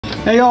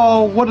Hey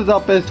y'all, what is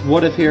up? It's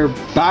What If here,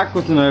 back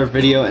with another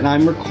video, and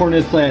I'm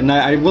recording this late at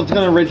night. I was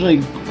gonna originally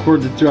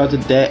record this throughout the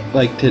day,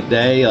 like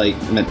today, like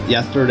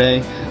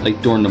yesterday,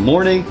 like during the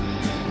morning.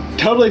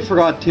 Totally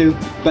forgot to,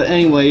 but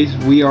anyways,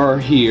 we are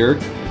here,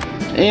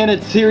 and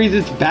its series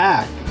is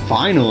back,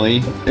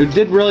 finally. It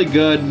did really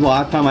good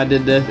last time I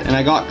did this, and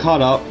I got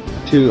caught up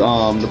to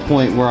the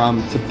point where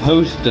I'm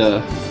supposed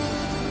to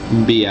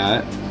be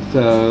at.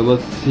 So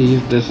let's see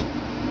if this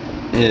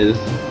is.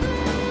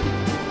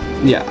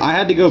 Yeah, I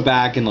had to go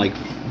back and like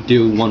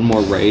do one more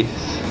race,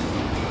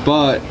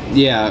 but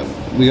yeah,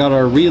 we got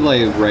our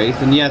relay race,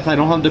 and yes, I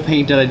don't have the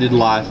paint that I did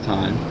last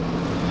time,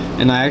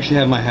 and I actually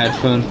have my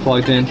headphones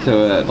plugged in,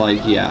 so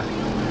like yeah,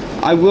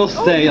 I will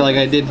say, like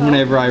I did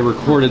whenever I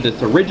recorded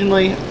this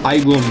originally,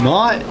 I will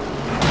not.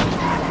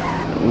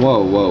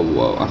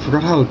 Whoa! I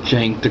forgot how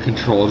jank the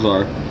controls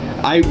are.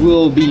 I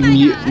will be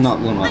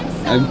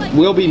I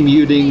will be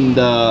muting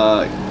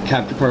the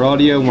capture card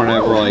audio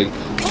whenever like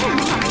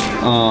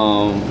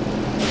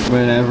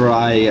whenever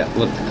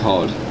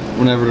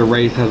whenever the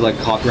race has like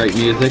copyright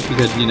music,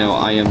 because you know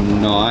I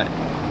am not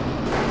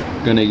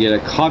gonna get a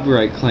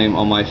copyright claim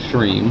on my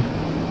stream.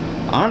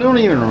 I don't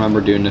even remember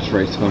doing this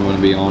race, if I'm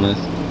gonna be honest.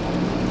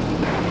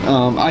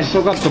 I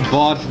still got the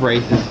boss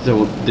races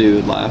to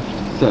do left,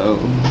 so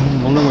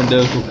one of the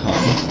windows will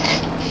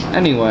come.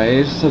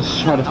 Anyways,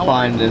 let's try to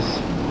find this.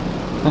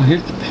 Oh,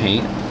 here's the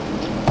paint.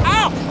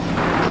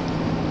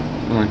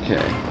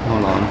 Okay,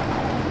 hold on.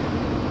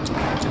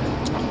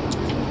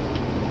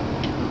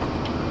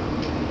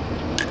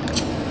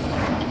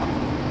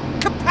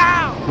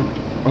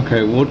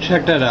 Okay, we'll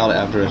check that out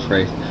after this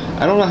race.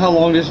 I don't know how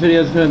long this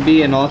video is going to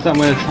be, and also I'm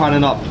going to try to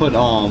not put,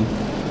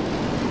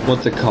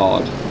 what's it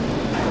called?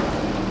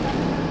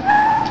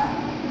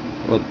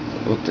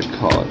 What's it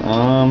called?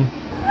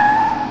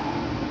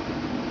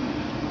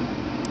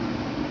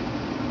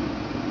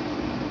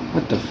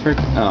 What the frick?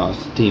 Oh,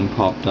 Steam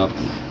popped up.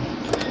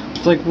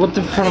 It's like, what's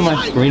in front of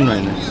my screen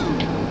right now?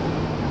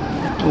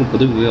 Oh,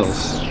 blue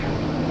wheels.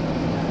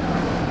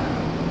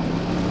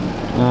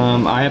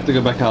 I have to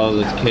go back out of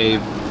this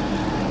cave.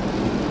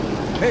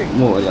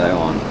 What was I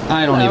on?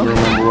 I don't even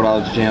remember what I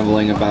was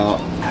jambling about.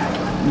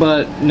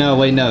 But no,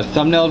 wait, no.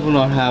 Thumbnails will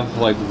not have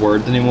like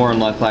words anymore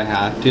unless I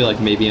have to.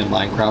 Like maybe in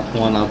Minecraft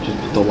one, I'll just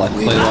put the Let's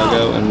Play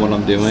logo and what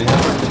I'm doing.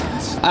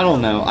 I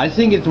don't know. I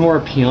think it's more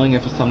appealing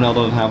if a thumbnail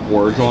doesn't have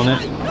words on it.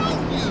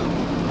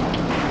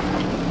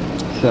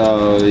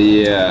 So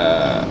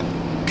yeah.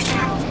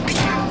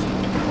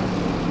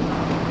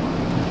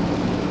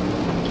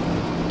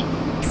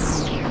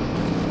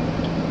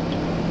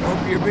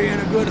 Hope you're being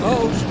a good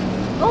host.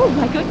 Oh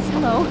my goodness,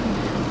 hello.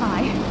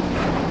 Hi.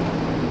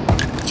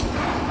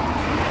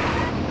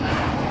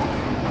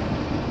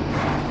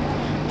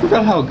 I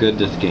forgot how good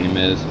this game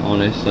is,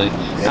 honestly.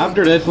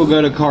 After this, we'll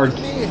go to Cars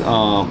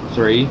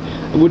 3.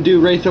 We'll do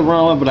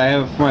Race-O-Rama, but I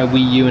have it for my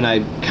Wii U, and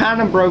I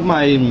kind of broke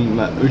my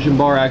motion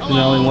bar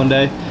accidentally one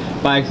day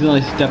by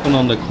accidentally stepping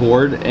on the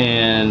cord,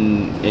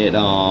 and it,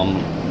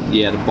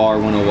 yeah, the bar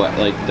went away,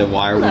 like, the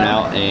wire went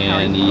out,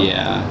 and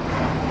yeah.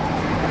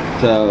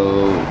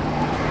 So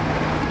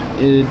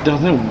it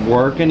doesn't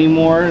work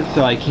anymore,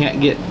 so I can't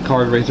get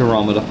Cars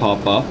Race-O-Rama to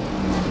pop up.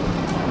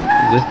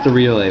 Is this the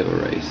relay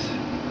race?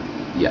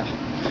 Yeah.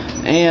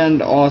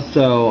 And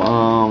also,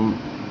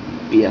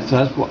 yeah, so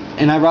that's what,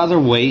 and I'd rather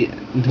wait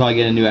until I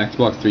get a new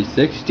Xbox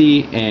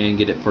 360 and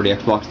get it for the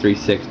Xbox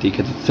 360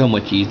 because it's so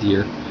much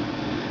easier.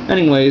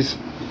 Anyways,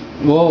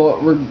 well,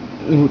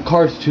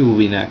 Cars 2 will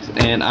be next,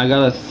 and I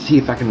gotta see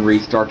if I can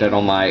restart that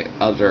on my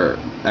other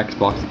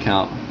Xbox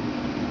account.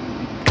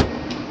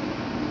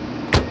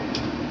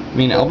 I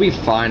mean, I'll be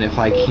fine if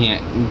I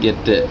can't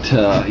get it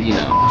to, you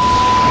know.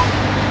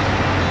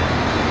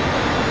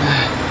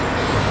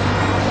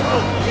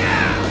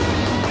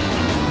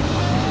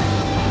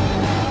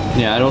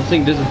 Yeah, I don't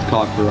think this is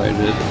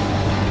copyrighted.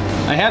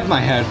 I have my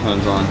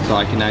headphones on, so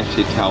I can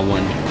actually tell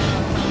when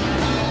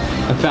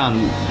I found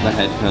the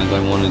headphones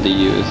I wanted to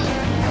use.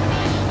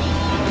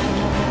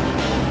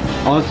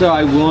 Also,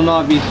 I will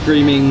not be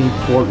streaming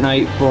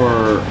Fortnite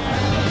for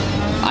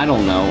I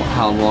don't know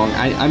how long.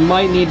 I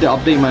might need to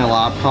update my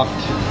laptop,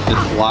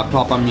 this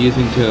laptop I'm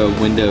using, to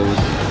Windows,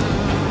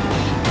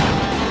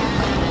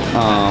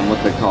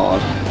 what's it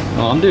called?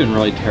 Oh, I'm doing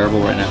really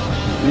terrible right now.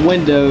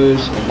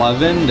 Windows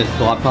 11, this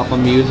laptop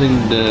I'm using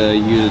to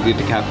get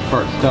the capture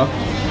card stuff.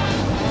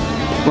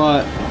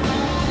 But,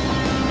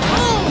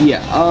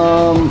 yeah,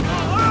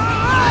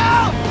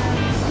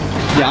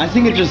 yeah, I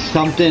think it's just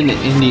something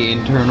in the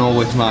internal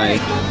with my...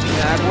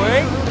 That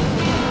way?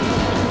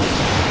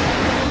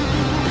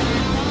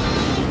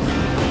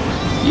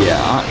 Yeah,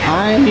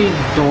 I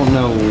don't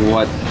know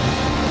what's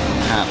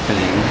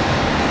happening.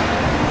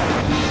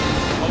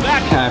 Well,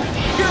 that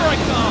here I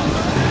come.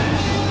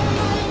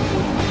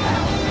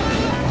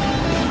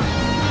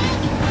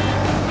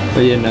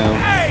 But you know,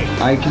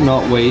 I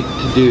cannot wait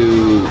to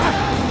do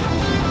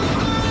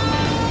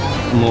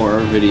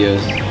more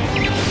videos.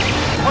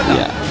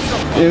 Yeah.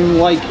 And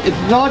like,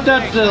 it's not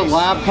that the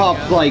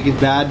laptop like is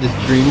bad to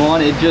stream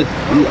on. It just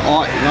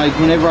like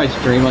whenever I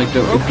stream, like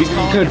if you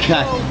can go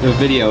check the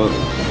video,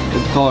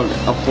 it's called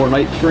a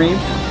Fortnite stream.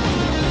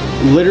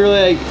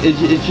 Literally, like,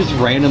 it's just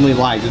randomly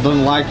lagged. It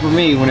doesn't lag for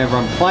me whenever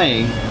I'm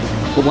playing,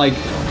 but like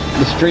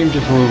the stream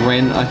just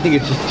ran. I think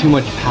it's just too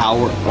much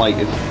power. Like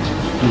it's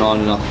not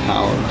enough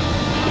power.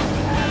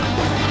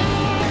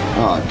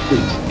 Oh,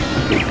 please.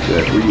 Okay,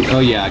 good. Oh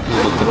yeah, I can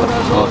look What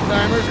us up.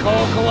 old-timers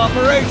call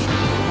cooperation.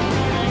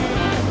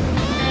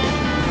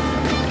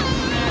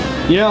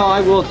 You know,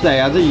 I will say,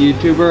 as a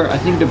YouTuber, I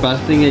think the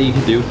best thing that you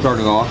can do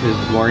starting off is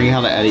learning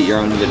how to edit your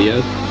own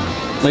videos.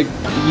 Like,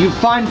 you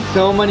find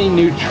so many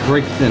new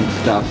tricks and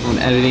stuff when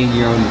editing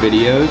your own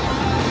videos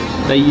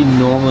that you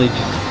normally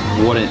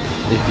just wouldn't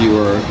if you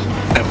were...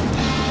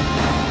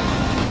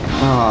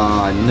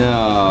 Oh,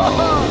 no.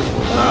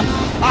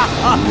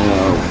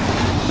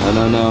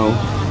 No.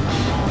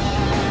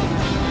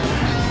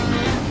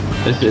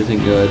 This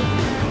isn't good.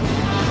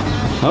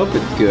 Hope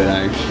it's good,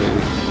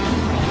 actually.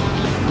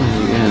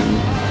 Again.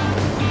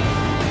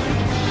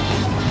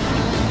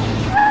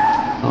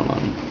 Hold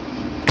on.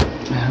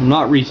 I'm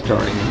not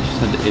restarting, I just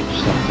had to itch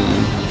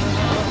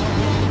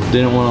something.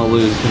 Didn't want to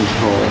lose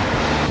control.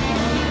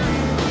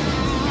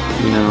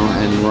 You know,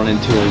 and run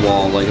into a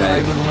wall like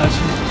Driving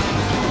lesson.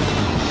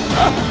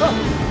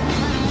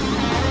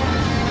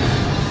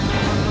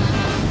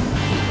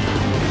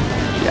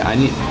 Yeah, I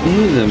need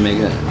to make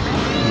it.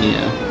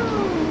 Yeah.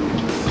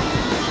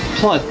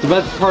 Plus, the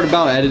best part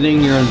about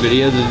editing your own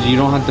videos is you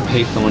don't have to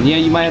pay someone. Yeah,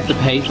 you might have to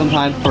pay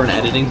sometimes for an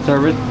editing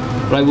service,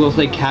 but I will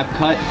say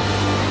CapCut,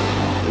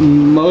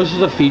 most of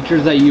the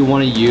features that you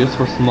want to use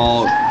for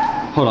small...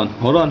 Hold on.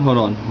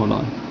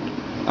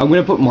 I'm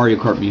going to put Mario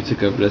Kart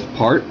music over this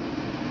part,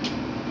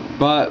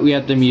 but we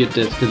have to mute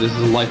this because this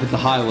is Life at the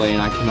Highway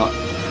and I cannot...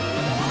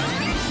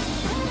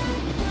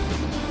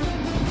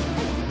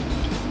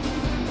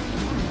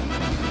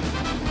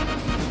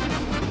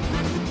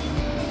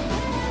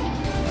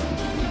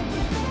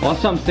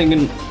 Also, I'm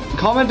thinking,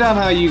 comment down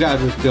how you guys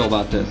would feel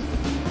about this.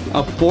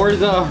 A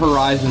Forza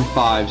Horizon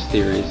 5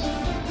 series.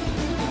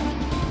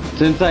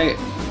 Since I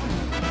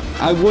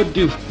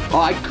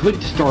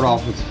could start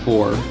off with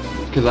 4,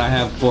 because I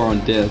have 4 on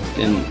disc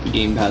and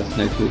Game Pass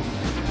next week.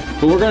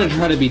 But we're gonna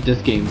try to beat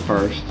this game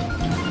first.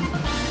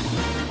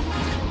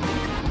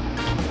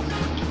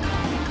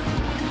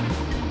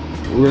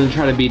 We're gonna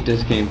try to beat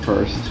this game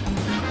first.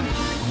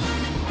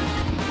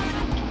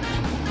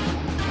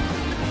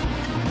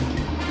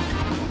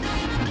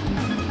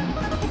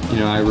 You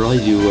know, I really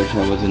do wish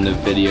I was into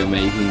video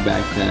making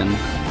back then.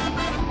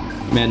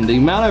 Man, the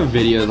amount of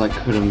videos I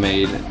could have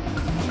made.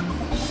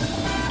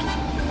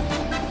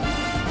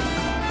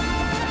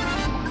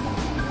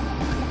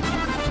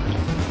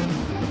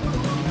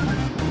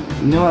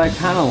 You know what, I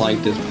kind of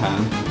like this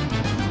path.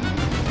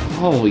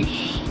 Holy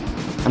sh...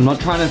 I'm not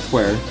trying to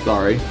swear,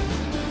 sorry.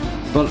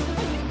 But,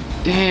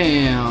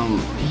 damn,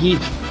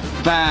 he's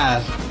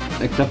fast,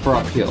 except for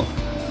uphill.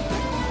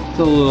 It's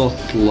a little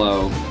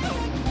slow.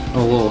 A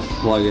little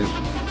sluggish.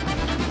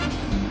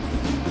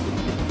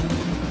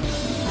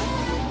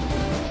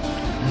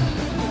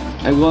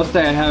 I will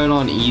say I have it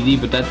on easy,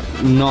 but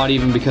that's not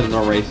even because of the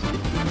race.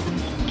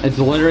 It's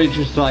literally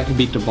just so I can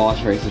beat the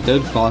boss races.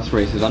 Those boss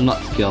races, I'm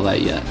not skilled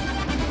at yet.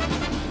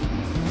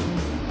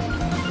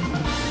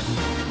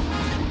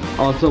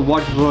 Also,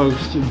 Watch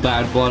Dogs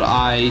Bad Blood,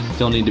 I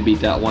still need to beat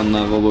that one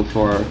level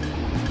before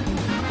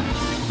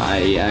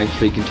I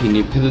actually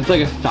continue, because it's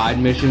like a side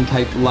mission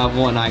type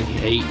level and I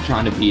hate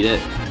trying to beat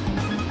it.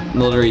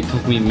 Literally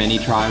took me many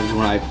tries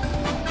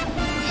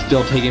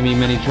still taking me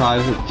many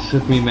tries. It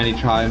took me many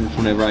tries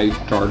whenever I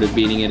started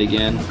beating it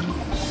again.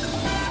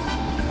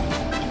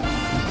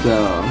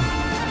 So,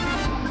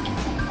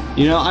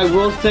 you know, I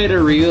will say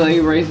the relay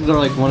races are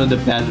like one of the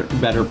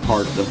better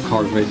parts of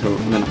Cars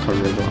Racer-Rama.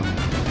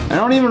 I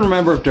don't even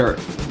remember if they're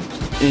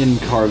in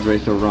Cars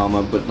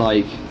Racer-Rama, but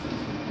like,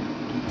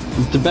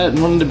 it's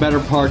one of the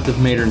better parts of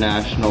Mater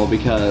National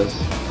because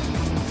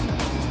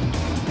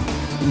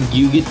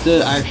you get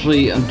to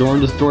actually,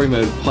 during the story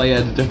mode, play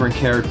as different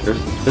characters.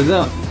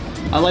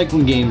 I like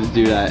when games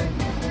do that.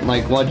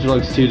 Like Watch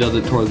Dogs 2 does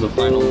it towards the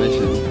final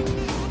mission.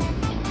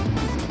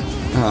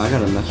 Oh, I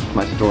gotta mess with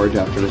my storage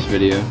after this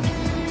video.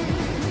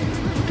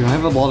 Do I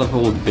have a lot of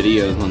old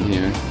videos on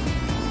here?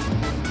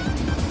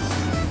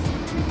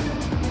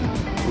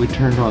 We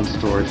turned on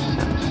storage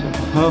settings, so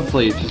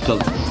hopefully it just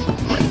doesn't.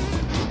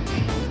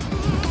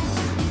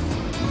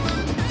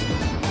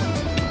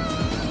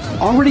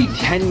 Already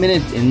 10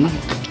 minutes in?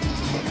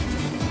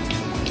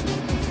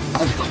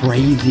 That's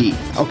crazy.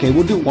 Okay,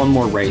 we'll do one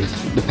more race,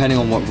 depending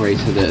on what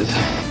race it is.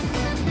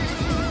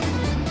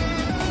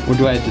 What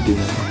do I have to do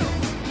now?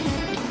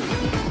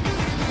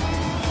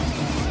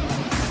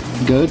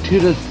 Go to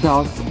the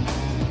south.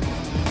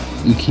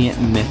 You can't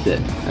miss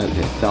it.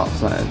 Okay, south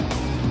side.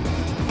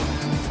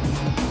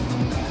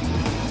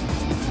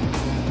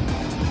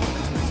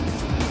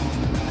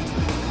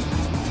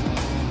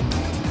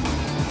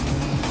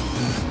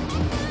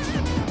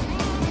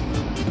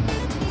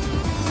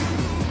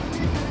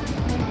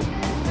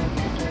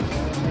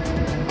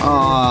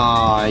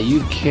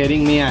 you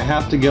kidding me? I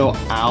have to go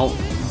out.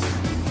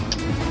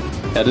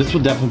 Yeah, this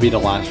will definitely be the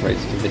last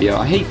race of the video.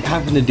 I hate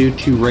having to do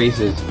 2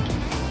 races.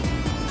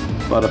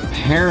 But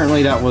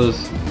apparently that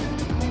was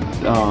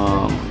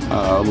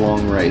a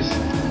long race.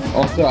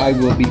 Also, I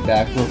will be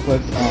back real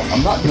quick.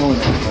 I'm not going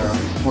anywhere. I'm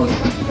just going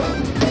to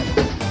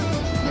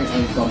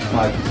it's on 5%.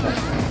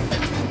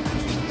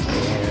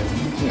 And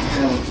you can't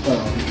tell the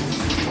phone.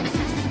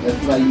 That's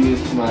what I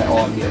use for my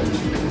audio.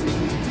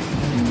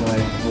 My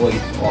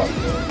voice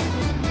audio.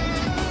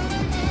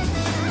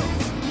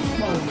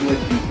 Come on,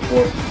 with these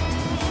forks.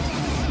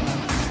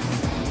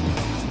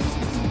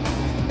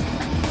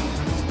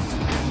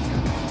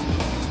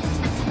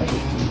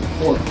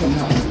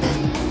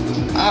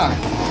 Ah!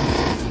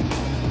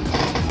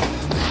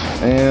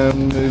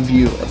 And move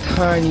you a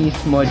tiny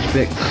smudge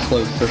bit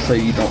closer so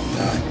you don't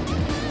die.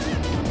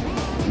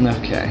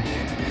 Okay.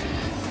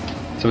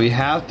 So we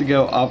have to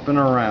go up and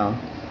around.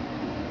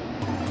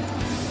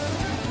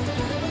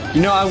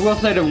 You know, I will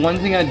say the one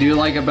thing I do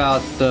like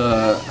about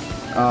the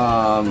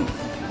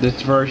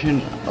this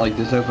version, like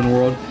this open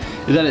world,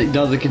 is that it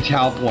does the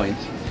Ka-Chow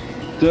points.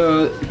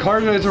 The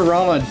Kart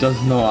Racerama does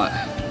not.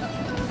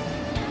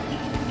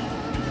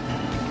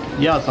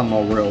 Yes, I'm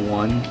a real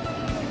one.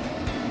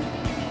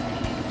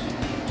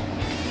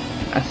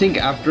 I think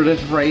after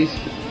this race,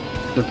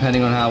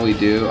 depending on how we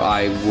do,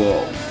 I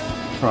will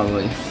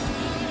probably.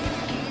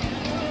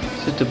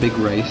 Is it a big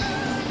race?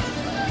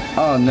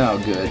 Oh no,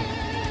 good.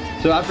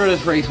 So after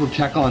this race, we'll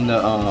check on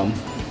the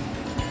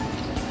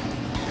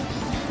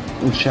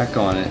we'll check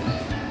on it.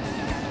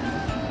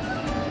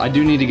 I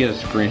do need to get a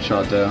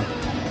screenshot though.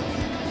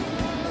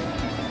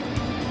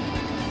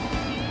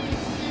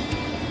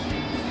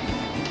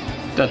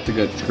 That's a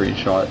good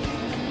screenshot.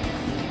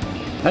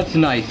 That's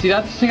nice. See,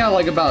 that's the thing I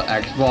like about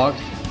Xbox,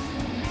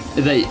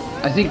 is that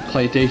I think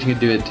PlayStation can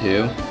do it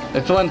too.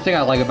 That's the one thing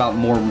I like about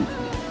more,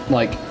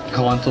 like,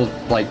 consoles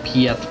like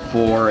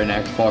PS4 and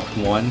Xbox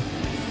One,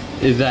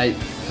 is that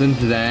since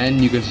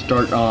then you can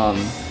start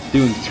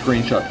doing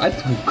screenshots. I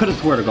could have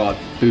swear to God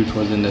Boots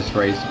was in this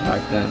race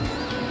back then.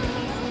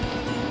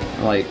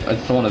 Like, I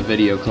saw in a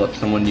video clip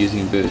someone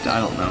using Boots. I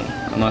don't know,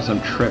 unless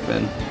I'm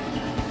tripping.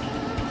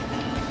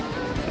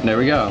 And there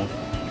we go.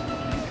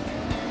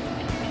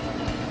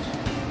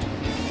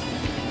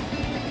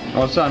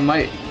 Also, I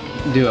might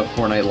do a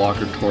Fortnite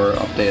Locker Tour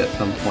update at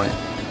some point.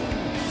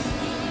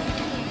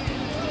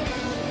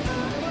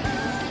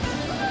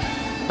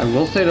 I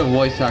will say the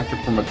voice actor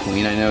for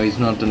McQueen, I know he's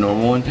not the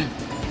normal one,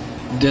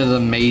 did an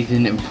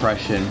amazing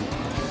impression.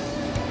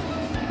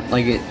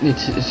 Like, it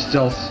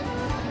still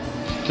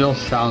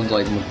sounds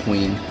like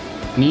McQueen.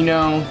 And you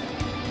know,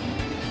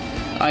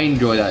 I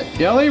enjoy that.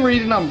 The only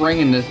reason I'm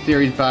bringing this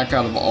series back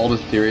out of all the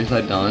series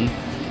I've done,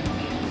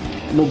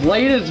 the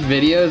latest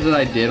videos that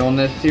I did on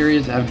this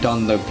series have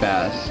done the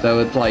best. So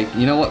it's like,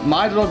 you know what,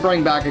 might as well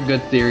bring back a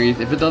good series.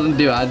 If it doesn't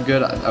do as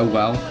good, oh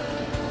well.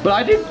 But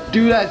I did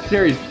do that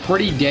series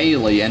pretty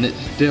daily, and it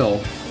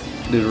still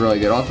did really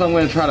good. Also, I'm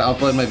going to try to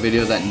upload my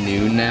videos at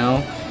noon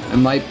now. I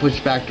might push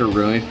back the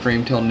Ruin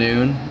stream till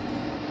noon.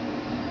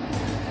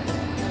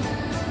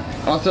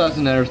 Also, that's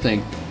another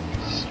thing.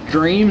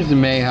 Streams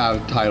may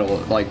have title,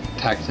 like,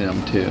 text in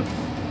them too.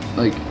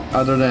 Like,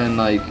 other than,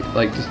 like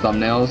the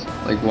thumbnails,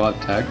 like, we'll have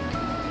text.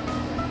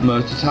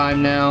 Most of the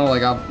time now,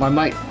 like, I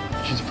might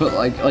just put,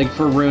 like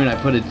for Ruin, I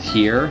put a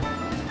tier.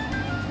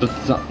 But,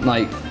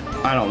 like,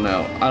 I don't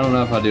know. I don't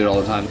know if I do it all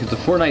the time, because the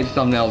Fortnite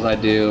thumbnails I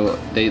do,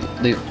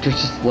 they're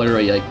just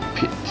literally, like,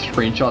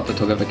 screenshots I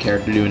took of a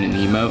character doing an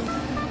emote.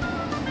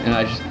 And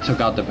I just took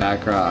out the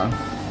background.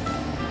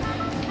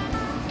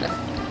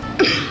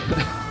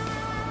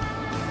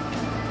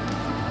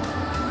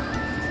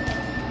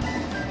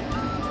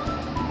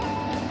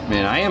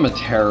 Man, I am a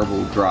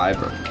terrible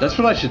driver. That's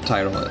what I should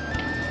title it.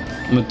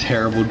 I'm a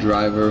terrible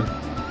driver.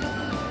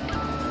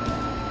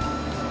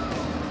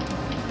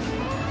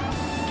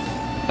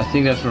 I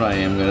think that's what I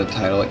am going to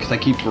title it, because I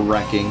keep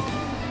wrecking.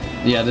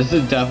 Yeah, this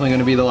is definitely going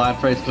to be the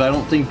last race, because I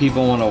don't think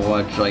people want to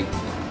watch, like,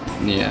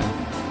 yeah.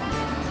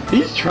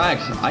 These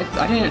tracks,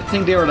 I didn't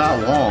think they were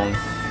that long.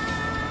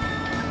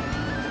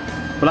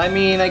 But I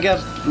mean, I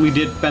guess we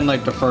did spend,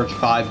 like, the first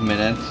 5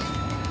 minutes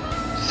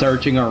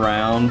searching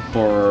around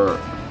for,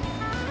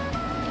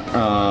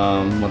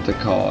 what's it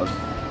called?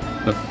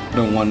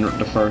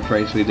 The first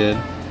race we did.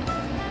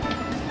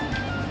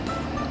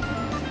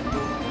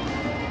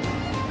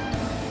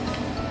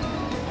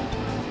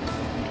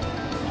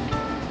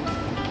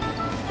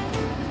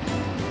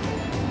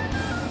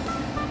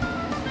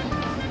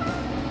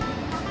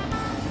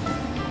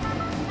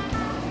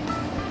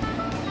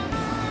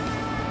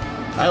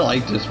 I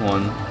like this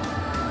one.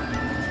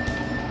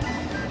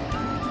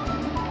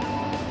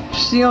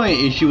 Just the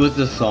only issue with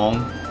this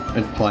song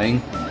it's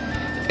playing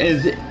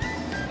is,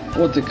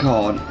 what's it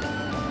called?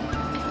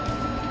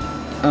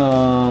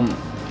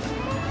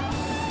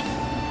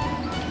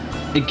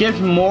 It gives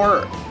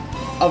more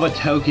of a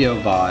Tokyo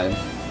vibe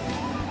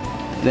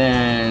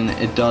than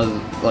it does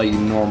like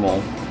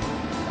normal.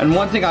 And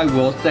one thing I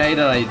will say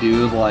that I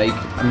do like,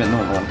 I mean,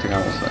 not one thing I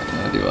will say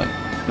that I do like.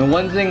 The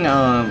one thing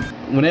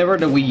whenever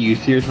the Wii U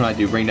series, when I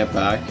do bring that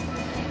back,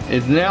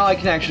 is now I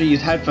can actually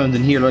use headphones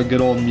and hear like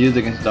good old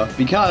music and stuff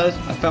because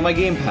I found my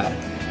gamepad.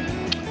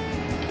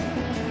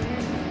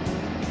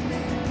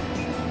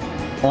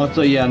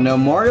 Also, yeah, no,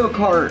 Mario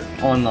Kart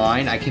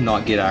Online I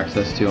cannot get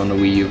access to on the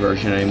Wii U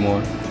version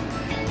anymore.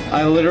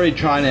 I literally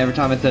try, and every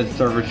time it says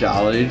server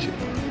challenge,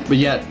 but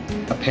yet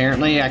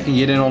apparently I can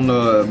get in on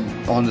the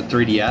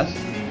 3DS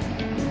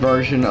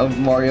version of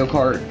Mario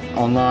Kart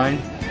Online.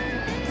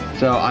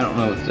 So I don't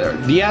know what's there.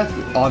 DS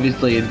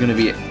obviously is gonna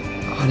be,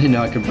 oh, I didn't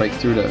know I could break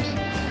through those.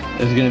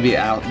 It's gonna be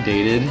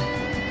outdated.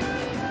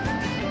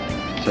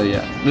 So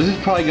yeah, this is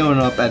probably going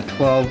up at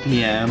 12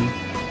 p.m.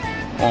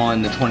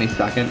 on the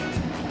 22nd.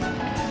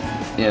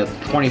 Yeah,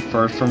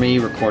 21st for me,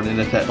 recording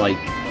this at like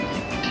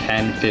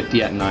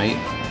 10:50 at night.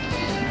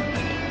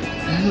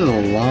 This is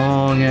a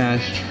long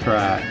ass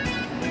track.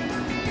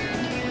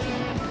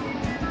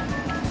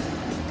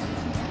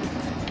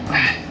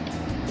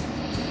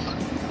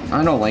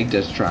 I don't like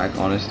this track,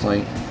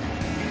 honestly.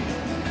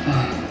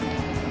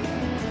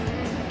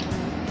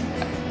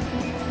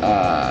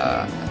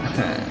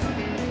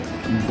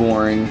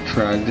 Boring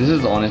track. This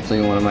is honestly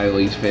one of my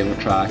least favorite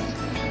tracks.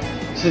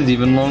 This is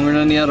even longer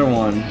than the other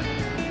one.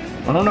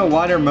 I don't know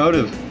why their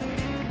motive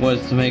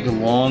was to make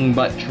long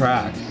butt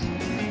tracks,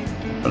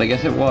 but I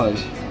guess it was.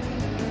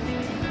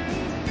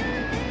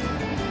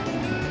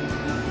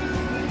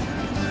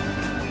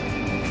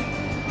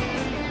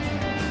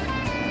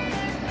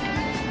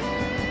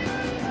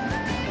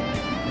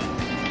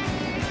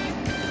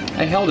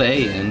 I held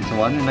A in, so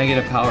why didn't I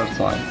get a power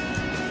slide?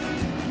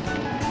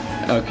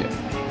 Okay.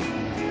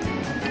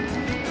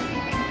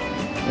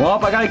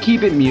 Well, I gotta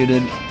keep it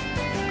muted.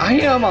 I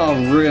am a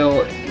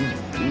real...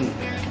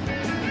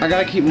 I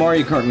gotta keep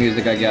Mario Kart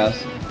music, I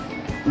guess.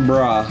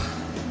 Bruh.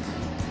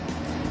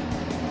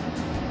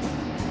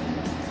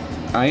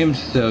 I am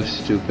so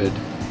stupid.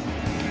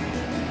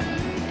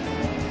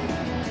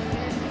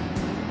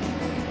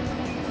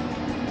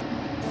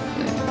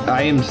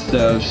 I am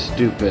so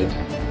stupid.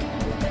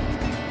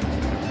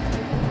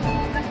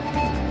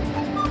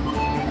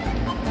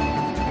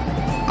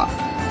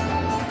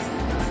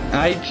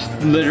 I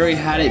literally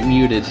had it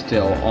muted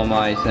still on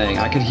my thing.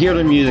 I could hear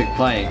the music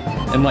playing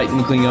and like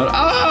Inkling going,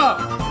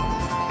 ah!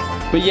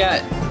 But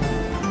yet,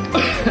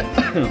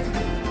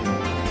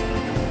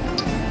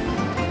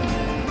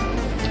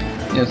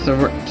 yeah.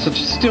 So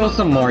just steal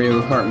some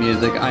Mario Kart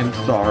music. I'm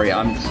sorry.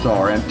 I'm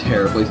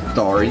terribly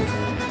sorry.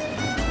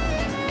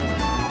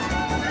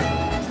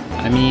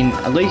 I mean,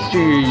 at least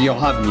you'll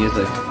have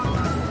music.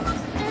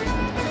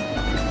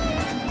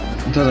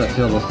 It doesn't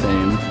feel the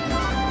same.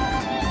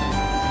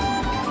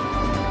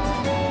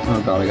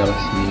 Oh god, I gotta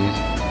sneeze.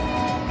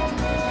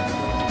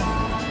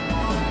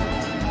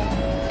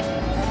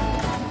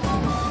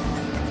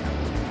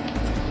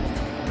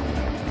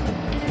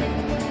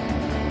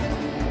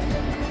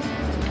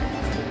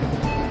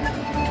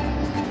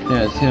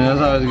 Yeah, as soon as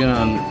I was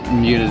gonna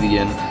mute it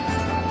again.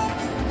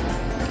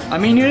 I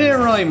mean, you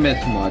didn't really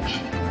miss much.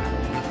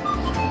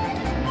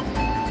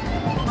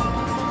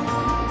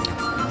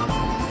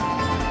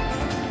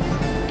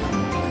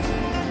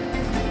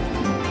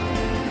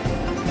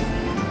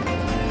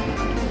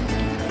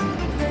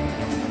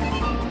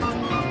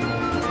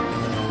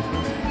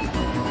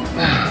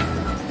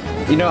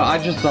 You know, I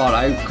just thought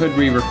I could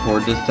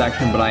re-record this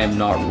section, but I am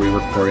not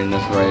re-recording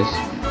this race.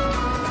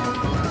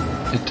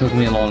 It took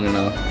me long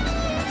enough.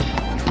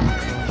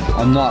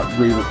 I'm not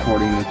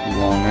re-recording this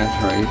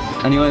long-ass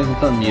race. Anyways,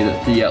 let's unmute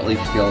it so you at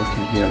least y'all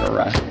can hear the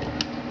rest.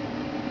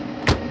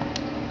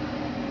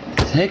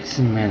 6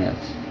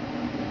 minutes.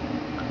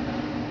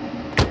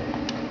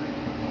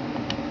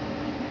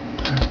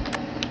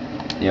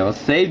 Yeah, we'll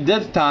save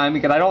this time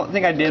because I don't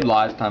think I did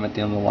last time at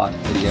the end of the last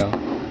video.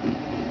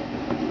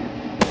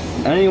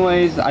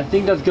 Anyways, I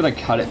think that's gonna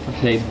cut it for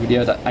today's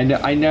video. I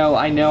know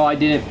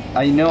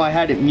I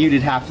had it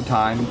muted half the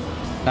time.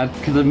 That's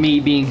because of me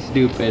being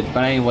stupid.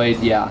 But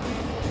anyways, yeah.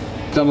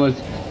 It's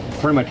almost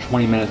pretty much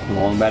 20 minutes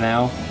long by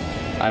now.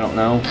 I don't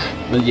know.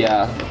 But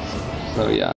yeah. So yeah.